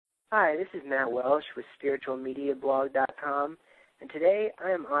Hi, this is Matt Welsh with SpiritualMediaBlog.com, and today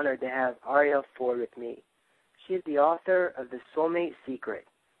I am honored to have Arielle Ford with me. She is the author of The Soulmate Secret,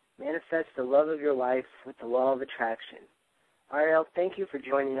 Manifest the Love of Your Life with the Law of Attraction. Arielle, thank you for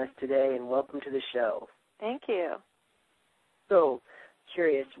joining us today, and welcome to the show. Thank you. So,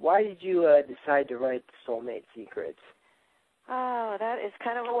 curious, why did you decide to write The Soulmate Secret? Oh, that is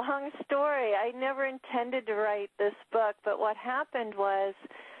kind of a long story. I never intended to write this book, but what happened was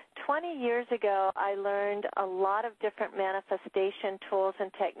 20 years ago, I learned a lot of different manifestation tools and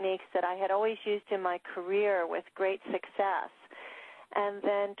techniques that I had always used in my career with great success. And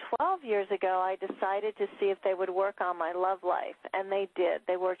then 12 years ago, I decided to see if they would work on my love life, and they did.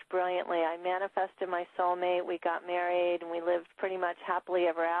 They worked brilliantly. I manifested my soulmate. We got married, and we lived pretty much happily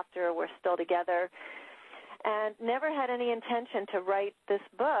ever after. We're still together. And never had any intention to write this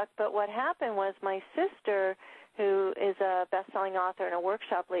book, but what happened was my sister, who is a best-selling author and a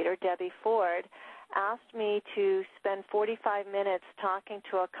workshop leader, Debbie Ford, asked me to spend 45 minutes talking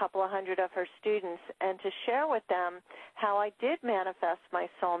to a couple of hundred of her students and to share with them how I did manifest my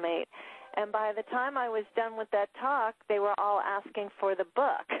soulmate. And by the time I was done with that talk, they were all asking for the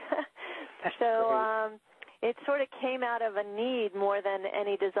book. So it sort of came out of a need more than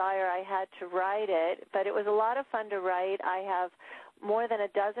any desire I had to write it, but it was a lot of fun to write. I have more than a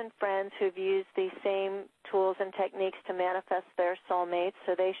dozen friends who've used these same tools and techniques to manifest their soulmates,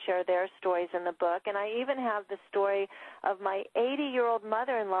 so they share their stories in the book. And I even have the story of my 80-year-old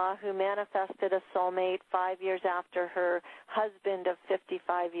mother-in-law who manifested a soulmate 5 years after her husband of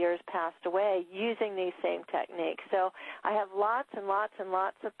 55 years passed away using these same techniques. So I have lots and lots and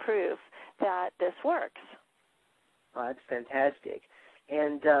lots of proof that this works. Oh, that's fantastic.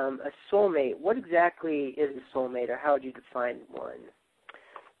 And a soulmate, what exactly is a soulmate, or how would you define one?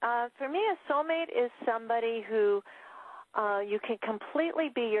 For me, a soulmate is somebody who you can completely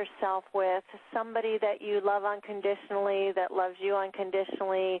be yourself with, somebody that you love unconditionally, that loves you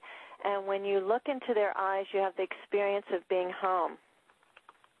unconditionally, and when you look into their eyes, you have the experience of being home.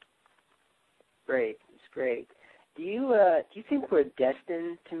 Great. It's great. Do you think we're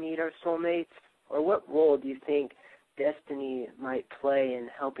destined to meet our soulmates, or what role do you think destiny might play in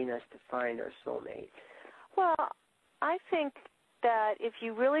helping us to find our soulmate? Well, I think that if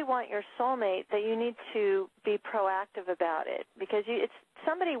you really want your soulmate, that you need to be proactive about it, because it's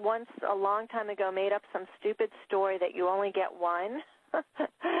somebody once a long time ago made up some stupid story that you only get one,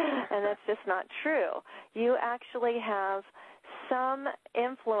 and that's just not true. You actually have some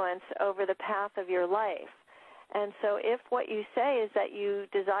influence over the path of your life. And so if what you say is that you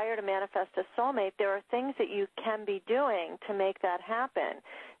desire to manifest a soulmate, there are things that you can be doing to make that happen.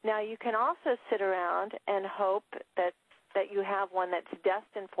 Now, you can also sit around and hope that you have one that's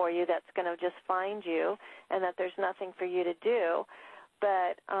destined for you, that's going to just find you, and that there's nothing for you to do.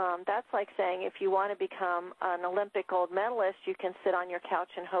 But that's like saying if you want to become an Olympic gold medalist, you can sit on your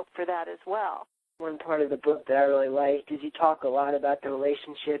couch and hope for that as well. One part of the book that I really liked is you talk a lot about the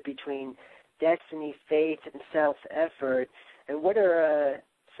relationship between destiny, faith, and self-effort. And what are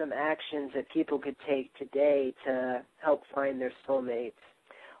some actions that people could take today to help find their soulmates?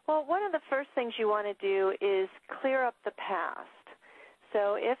 Well, one of the first things you want to do is clear up the past.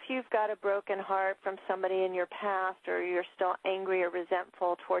 So if you've got a broken heart from somebody in your past, or you're still angry or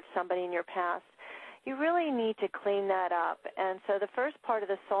resentful towards somebody in your past, you really need to clean that up. And so the first part of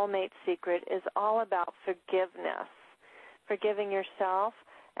the Soulmate Secret is all about forgiveness, forgiving yourself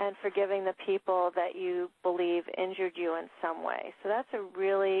and forgiving the people that you believe injured you in some way. So that's a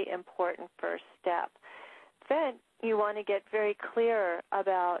really important first step. Then you want to get very clear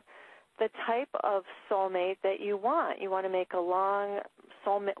about the type of soulmate that you want. You want to make a long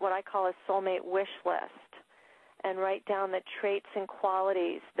soulmate, what I call a soulmate wish list, and write down the traits and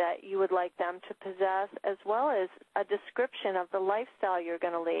qualities that you would like them to possess, as well as a description of the lifestyle you're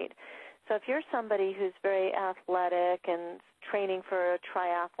going to lead. So if you're somebody who's very athletic and training for a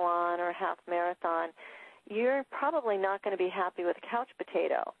triathlon or a half marathon, you're probably not going to be happy with a couch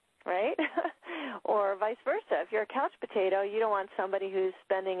potato, right? Or vice versa. If you're a couch potato, you don't want somebody who's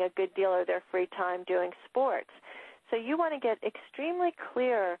spending a good deal of their free time doing sports. So you want to get extremely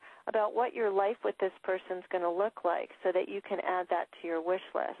clear about what your life with this person's going to look like so that you can add that to your wish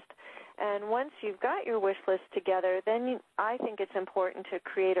list. And once you've got your wish list together, then I think it's important to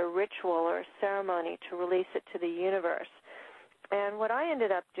create a ritual or a ceremony to release it to the universe. And what I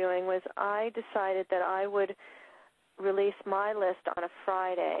ended up doing was I decided that I would release my list on a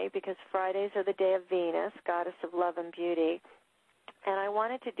Friday, because Fridays are the day of Venus, goddess of love and beauty, and I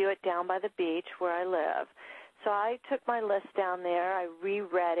wanted to do it down by the beach where I live. So I took my list down there, I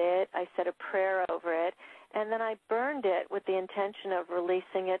reread it, I said a prayer over it, and then I burned it with the intention of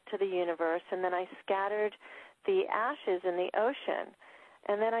releasing it to the universe, and then I scattered the ashes in the ocean.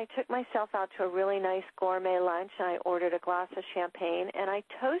 And then I took myself out to a really nice gourmet lunch, and I ordered a glass of champagne, and I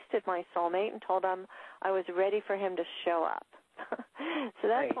toasted my soulmate and told him I was ready for him to show up. So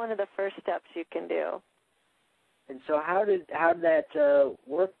that's right. one of the first steps you can do. And so how did that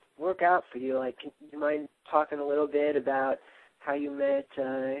work out for you? Like, can you mind talking a little bit about how you met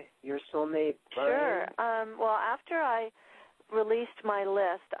your soulmate, Brian? Sure. Well, after I released my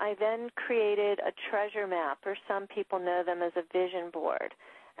list, I then created a treasure map, or some people know them as a vision board.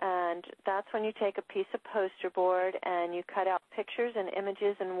 And that's when you take a piece of poster board and you cut out pictures and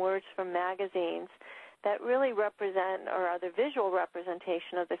images and words from magazines that really represent or are the visual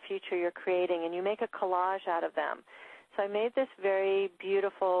representation of the future you're creating, and you make a collage out of them. So I made this very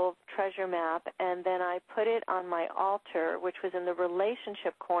beautiful treasure map, and then I put it on my altar, which was in the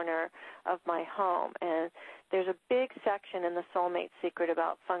relationship corner of my home. And there's a big section in the Soulmate Secret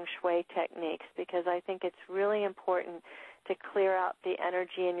about feng shui techniques, because I think it's really important to clear out the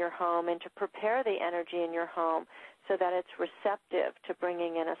energy in your home and to prepare the energy in your home so that it's receptive to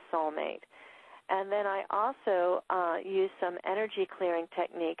bringing in a soulmate. And then I also use some energy clearing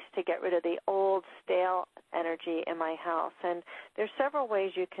techniques to get rid of the old, stale energy in my house. And there's several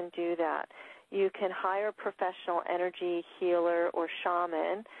ways you can do that. You can hire a professional energy healer or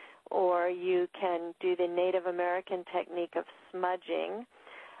shaman, or you can do the Native American technique of smudging,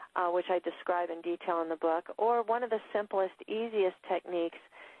 which I describe in detail in the book. Or one of the simplest, easiest techniques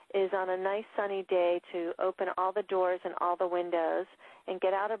is on a nice sunny day to open all the doors and all the windows and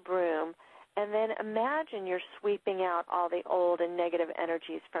get out a broom, and then imagine you're sweeping out all the old and negative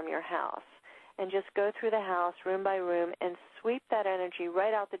energies from your house. And just go through the house room by room and sweep that energy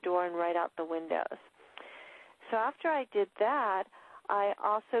right out the door and right out the windows. So after I did that, I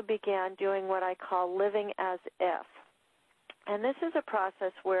also began doing what I call living as if. And this is a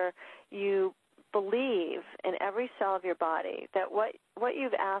process where you believe in every cell of your body that what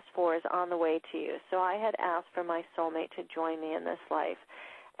you've asked for is on the way to you. So I had asked for my soulmate to join me in this life.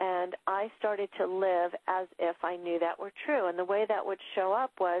 And I started to live as if I knew that were true. And the way that would show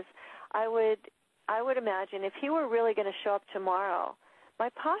up was I would imagine if he were really going to show up tomorrow, my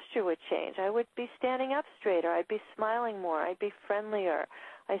posture would change. I would be standing up straighter. I'd be smiling more. I'd be friendlier.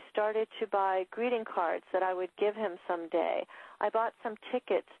 I started to buy greeting cards that I would give him someday. I bought some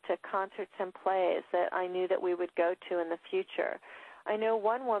tickets to concerts and plays that I knew that we would go to in the future. I know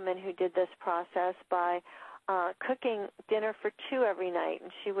one woman who did this process by cooking dinner for two every night,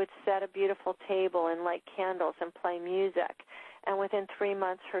 and she would set a beautiful table and light candles and play music. And within 3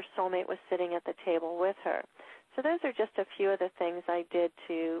 months, her soulmate was sitting at the table with her. So those are just a few of the things I did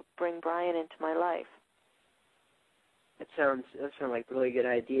to bring Brian into my life. That sounds like really good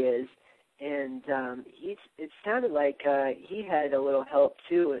ideas. And it sounded like he had a little help,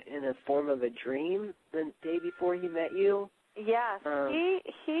 too, in the form of a dream the day before he met you. Yes,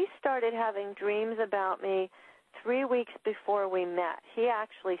 he started having dreams about me 3 weeks before we met. He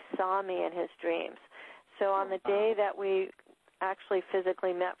actually saw me in his dreams. So on the day that we actually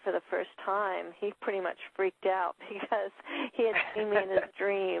physically met for the first time, he pretty much freaked out because he had seen me in his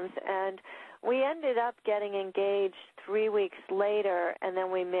dreams. And we ended up getting engaged 3 weeks later, and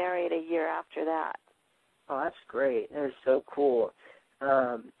then we married a year after that. Oh, that's great. That is so cool.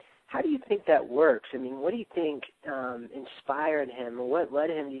 How do you think that works? I mean, what do you think inspired him, or what led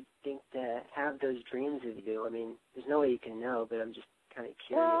him, do you think, to have those dreams of you? I mean, there's no way you can know, but I'm just kind of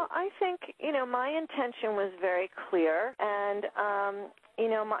curious. Well, I think, my intention was very clear, and,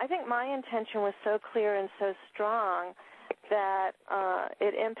 I think my intention was so clear and so strong that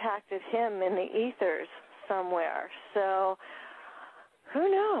it impacted him in the ethers somewhere. So who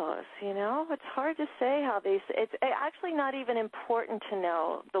knows, It's hard to say how it's actually not even important to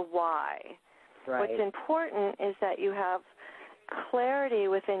know the why. Right. What's important is that you have clarity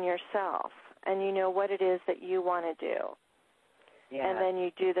within yourself and you know what it is that you want to do. Yeah. And then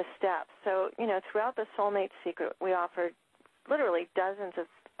you do the steps. So, throughout the Soulmate Secret, we offered literally dozens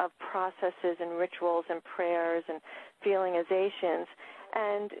of processes and rituals and prayers and feelinizations.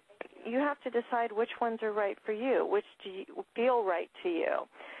 And you have to decide which ones are right for you, which do you feel right to you.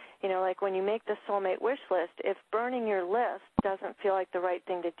 Like when you make the soulmate wish list, if burning your list doesn't feel like the right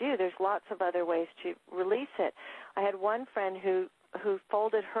thing to do, there's lots of other ways to release it. I had one friend who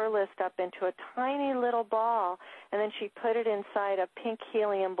folded her list up into a tiny little ball, and then she put it inside a pink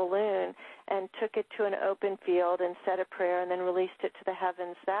helium balloon and took it to an open field and said a prayer and then released it to the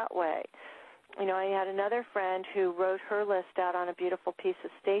heavens that way. I had another friend who wrote her list out on a beautiful piece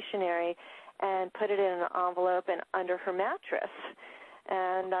of stationery and put it in an envelope and under her mattress.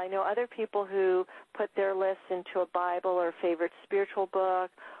 And I know other people who put their lists into a Bible or favorite spiritual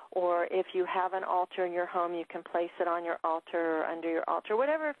book, or if you have an altar in your home, you can place it on your altar or under your altar.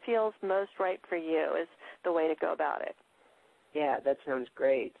 Whatever feels most right for you is the way to go about it. Yeah, that sounds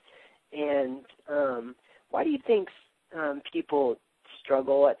great. And why do you think people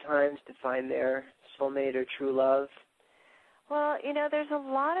struggle at times to find their soulmate or true love? Well, there's a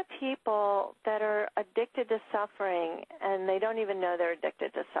lot of people that are addicted to suffering, and they don't even know they're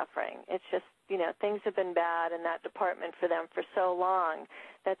addicted to suffering. It's just, things have been bad in that department for them for so long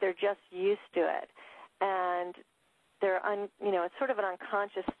that they're just used to it. And it's sort of an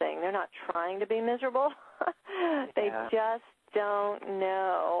unconscious thing. They're not trying to be miserable. They just don't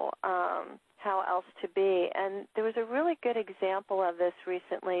know how else to be. And there was a really good example of this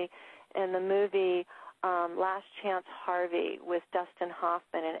recently in the movie Last Chance Harvey with Dustin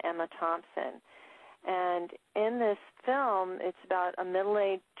Hoffman and Emma Thompson. And in this film, it's about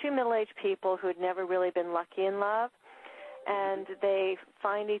two middle-aged people who had never really been lucky in love, and they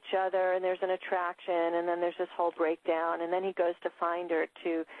find each other, and there's an attraction, and then there's this whole breakdown, and then he goes to find her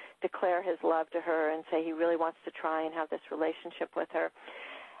to declare his love to her and say he really wants to try and have this relationship with her.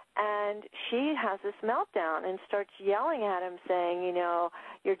 And she has this meltdown and starts yelling at him, saying,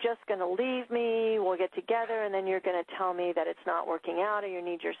 you're just going to leave me, we'll get together, and then you're going to tell me that it's not working out or you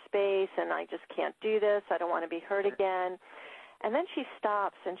need your space, and I just can't do this, I don't want to be hurt again. And then she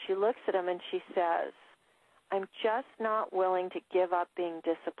stops and she looks at him and she says, I'm just not willing to give up being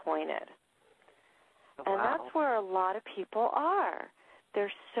disappointed. Oh, and wow. That's where a lot of people are.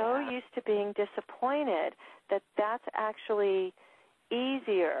 They're so used to being disappointed that that's actually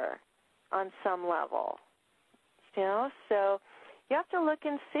easier on some level, so you have to look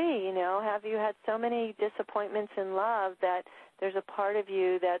and see, have you had so many disappointments in love that there's a part of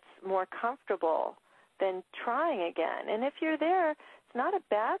you that's more comfortable than trying again. And if you're there, it's not a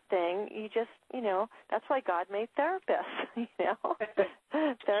bad thing. You just, that's why God made therapists,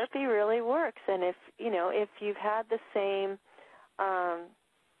 Therapy really works. And if you've had the same,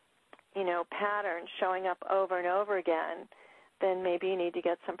 pattern showing up over and over again, then maybe you need to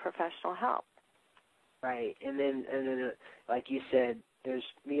get some professional help. Right, and then, like you said, there's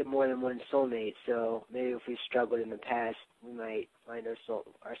more than one soulmate. So maybe if we struggled in the past, we might find our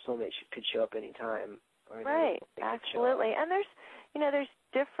soulmate could show up anytime. Right, absolutely. And there's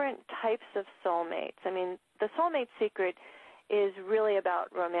different types of soulmates. I mean, the soulmate secret is really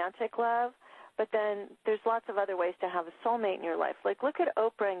about romantic love, but then there's lots of other ways to have a soulmate in your life. Like, look at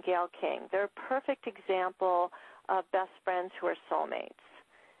Oprah and Gayle King. They're a perfect example of best friends who are soulmates.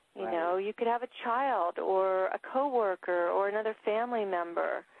 You could have a child or a coworker or another family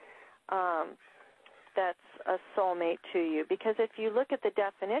member that's a soulmate to you. Because if you look at the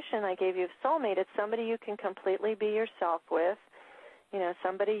definition I gave you of soulmate, it's somebody you can completely be yourself with,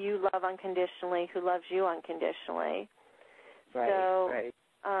 somebody you love unconditionally who loves you unconditionally. Right, so, right.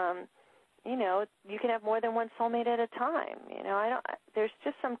 You can have more than one soulmate at a time. There's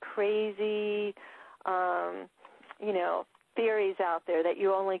just some crazy, theories out there that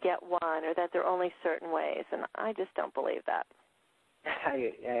you only get one or that there are only certain ways, and I just don't believe that.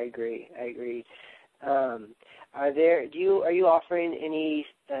 I agree. Are you offering any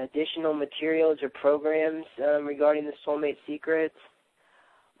additional materials or programs regarding the Soulmate Secrets?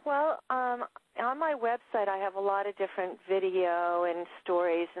 Well, on my website I have a lot of different video and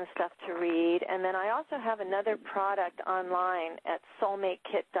stories and stuff to read, and then I also have another product online at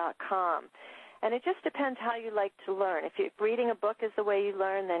soulmatekit.com. And it just depends how you like to learn. If reading a book is the way you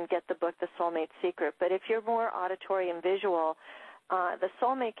learn, then get the book, The Soulmate Secret. But if you're more auditory and visual, the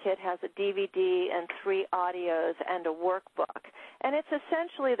Soulmate Kit has a DVD and 3 audios and a workbook. And it's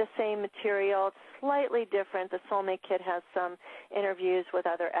essentially the same material. It's slightly different. The Soulmate Kit has some interviews with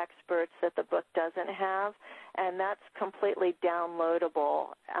other experts that the book doesn't have, and that's completely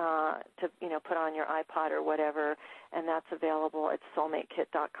downloadable to put on your iPod or whatever, and that's available at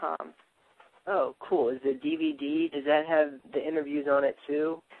soulmatekit.com. Oh, cool. Is the DVD, does that have the interviews on it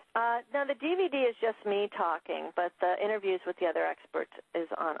too? No, the DVD is just me talking, but the interviews with the other experts is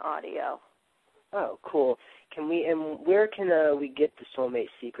on audio. Oh, cool. Where can we get the Soulmate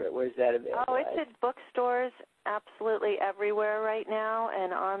Secret? Where's that available? Oh, it's at bookstores absolutely everywhere right now,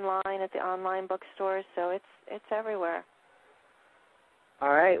 and online at the online bookstores, so it's everywhere.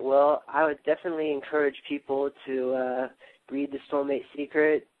 All right. Well, I would definitely encourage people to read the Soulmate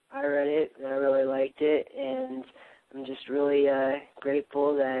Secret. I read it, and I really liked it, and I'm just really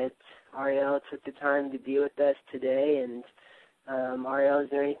grateful that Arielle took the time to be with us today. And Arielle, is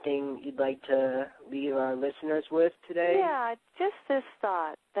there anything you'd like to leave our listeners with today? Yeah, just this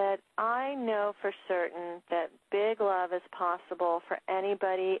thought that I know for certain that big love as possible for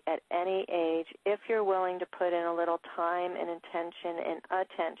anybody at any age if you're willing to put in a little time and intention and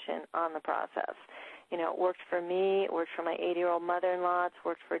attention on the process. You know, it worked for me, it worked for my 80-year-old mother-in-law, it's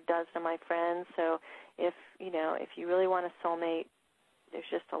worked for a dozen of my friends. So if you really want a soulmate, there's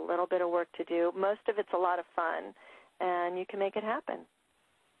just a little bit of work to do. Most of it's a lot of fun, and you can make it happen.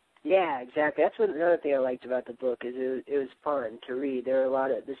 Yeah, exactly. That's another thing I liked about the book is it was fun to read. There were a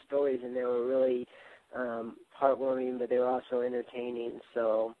lot of the stories in there were really heartwarming, but they were also entertaining.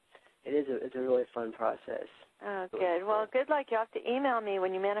 So it's a really fun process. Oh, good. Well, good luck. You'll have to email me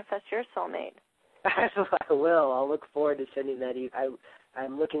when you manifest your soulmate. I will. I'll look forward to sending that.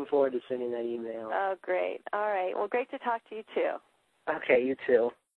 I'm looking forward to sending that email. Oh, great. All right. Well, great to talk to you too. Okay, you too.